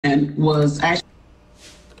and was actually.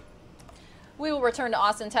 We will return to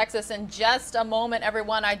Austin, Texas in just a moment,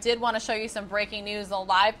 everyone. I did want to show you some breaking news, a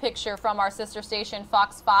live picture from our sister station,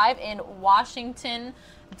 Fox 5 in Washington,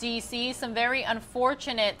 D.C. Some very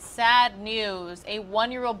unfortunate, sad news. A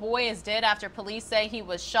one-year-old boy is dead after police say he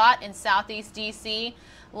was shot in Southeast D.C.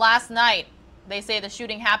 last night. They say the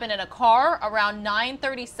shooting happened in a car around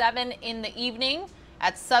 9:37 in the evening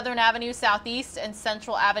at Southern Avenue Southeast and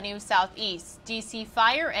Central Avenue Southeast. D.C.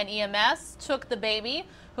 Fire and EMS took the baby,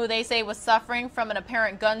 who they say was suffering from an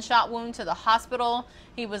apparent gunshot wound, to the hospital.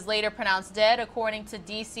 He was later pronounced dead, according to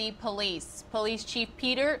D.C. Police. Police Chief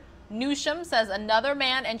Peter Newsham says another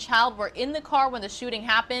man and child were in the car when the shooting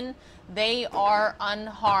happened. They are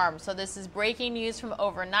unharmed. So this is breaking news from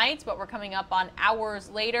overnight, but we're coming up on hours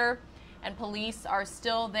later, and police are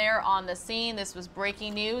still there on the scene. This was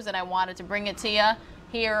breaking news, and I wanted to bring it to you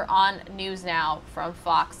here on NewsNOW from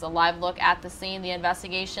Fox. A live look at the scene. The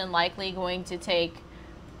investigation likely going to take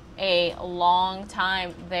a long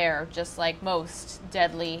time there, just like most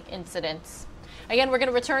deadly incidents. Again, we're going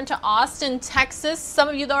to return to Austin, Texas. Some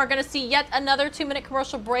of you, though, are going to see yet another 2-minute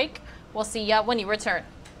commercial break. We'll see you when you return.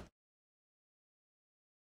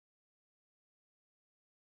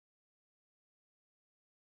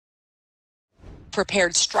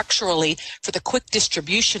 Prepared structurally for the quick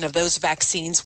distribution of those vaccines